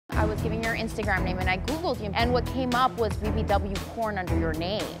I was giving your Instagram name and I Googled you, and what came up was BBW porn under your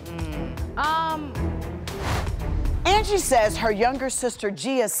name. Angie says her younger sister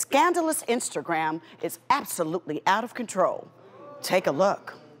Gia's scandalous Instagram is absolutely out of control. Take a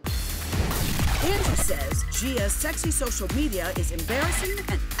look. Angie says Gia's sexy social media is embarrassing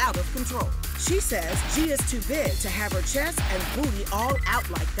and out of control. She says Gia's too big to have her chest and booty all out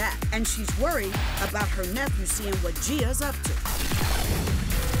like that, and she's worried about her nephew seeing what Gia's up to.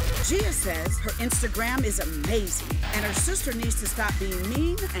 Gia says her Instagram is amazing, and her sister needs to stop being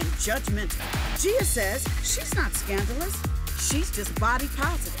mean and judgmental. Gia says she's not scandalous, she's just body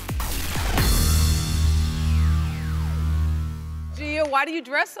positive. Gia, why do you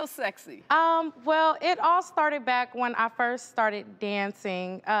dress so sexy? Well, it all started back when I first started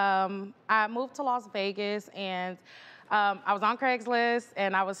dancing. I moved to Las Vegas, and I was on Craigslist,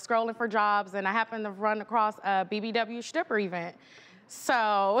 and I was scrolling for jobs, and I happened to run across a BBW stripper event.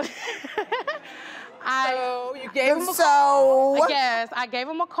 So, So you gave him a call? Yes, I gave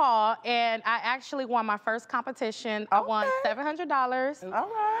him a call, and I actually won my first competition. I won $700. All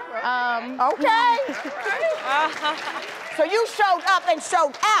right. Okay. So you showed up and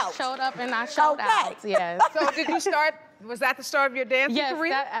showed out. Showed up and I showed out, yes. So did you start, was that the start of your dancing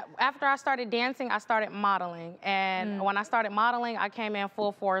career? Yes, after I started dancing, I started modeling. And when I started modeling, I came in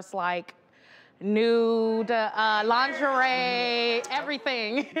full force, like, nude, lingerie,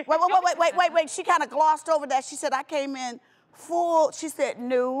 everything. Wait. She kind of glossed over that. She said, I came in full, she said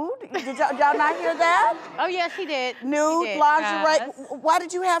nude. Did y'all not hear that? Oh, yeah, she did. Nude, she did. lingerie. Why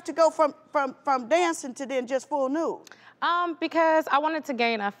did you have to go from dancing to then just full nude? Because I wanted to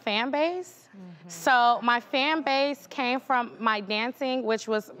gain a fan base. So my fan base came from my dancing, which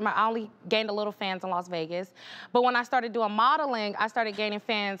was, I only gained a little fans in Las Vegas. But when I started doing modeling, I started gaining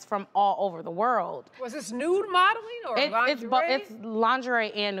fans from all over the world. Was this nude modeling or lingerie? It's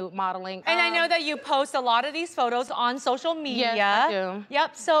lingerie and nude modeling. And I know that you post a lot of these photos on social media. Yes, I do.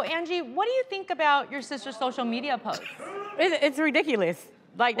 Yep, so Angie, what do you think about your sister's social media posts? It's ridiculous.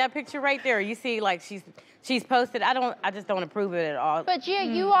 Like that picture right there, you see, like she's posted. I just don't approve of it at all. But Gia,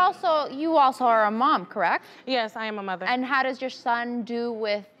 you also are a mom, correct? Yes, I am a mother. And how does your son do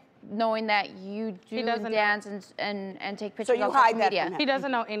with knowing that you do dance and take pictures on social media? He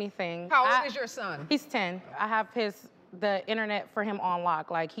doesn't know anything. How old is your son? He's 10. I have the internet for him on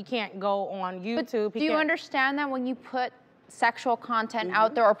lock. Like, he can't go on YouTube. But do you understand that when you put sexual content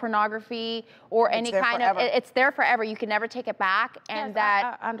out there or pornography or any kind of, it's there forever. You can never take it back. And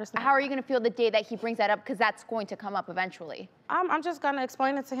I understand. How are you going to feel the day that he brings that up? Because that's going to come up eventually. I'm just going to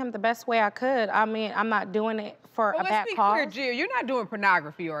explain it to him the best way I could. I mean, I'm not doing it for a bad cause. Let's be clear, Gia, you're not doing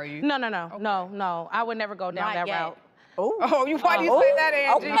pornography, are you? No. No. I would never go down that route. Why do you say that,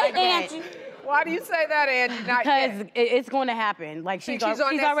 Angie? Okay, Angie. Why do you say that, Angie? Because it's going to happen. Like, she's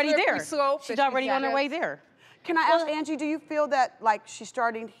already there. She's already on her way there. Can I ask Angie, do you feel that, like, she's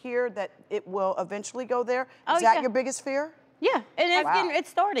starting here, that it will eventually go there? Is that your biggest fear? Yeah, and it's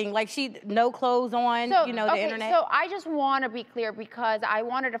starting. Like, no clothes on, you know, the internet. So I just want to be clear because I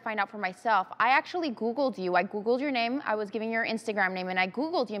wanted to find out for myself. I actually Googled you. I Googled your name. I was giving your Instagram name, and I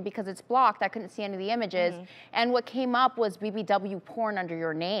Googled you, and because it's blocked, I couldn't see any of the images. And what came up was BBW porn under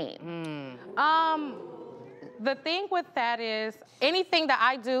your name. The thing with that is, anything that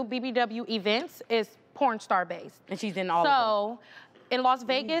I do, BBW events, is porn star based. And she's in all of them. So, in Las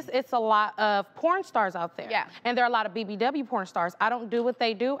Vegas, it's a lot of porn stars out there. Yeah. And there are a lot of BBW porn stars. I don't do what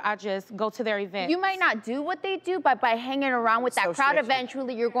they do, I just go to their events. You might not do what they do, but by hanging around with that crowd,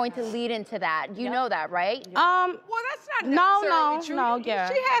 eventually you're going to lead into that. You know that, right? Well, that's not necessarily true. No, yeah.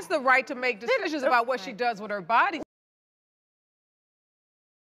 She has the right to make decisions about what she does with her body.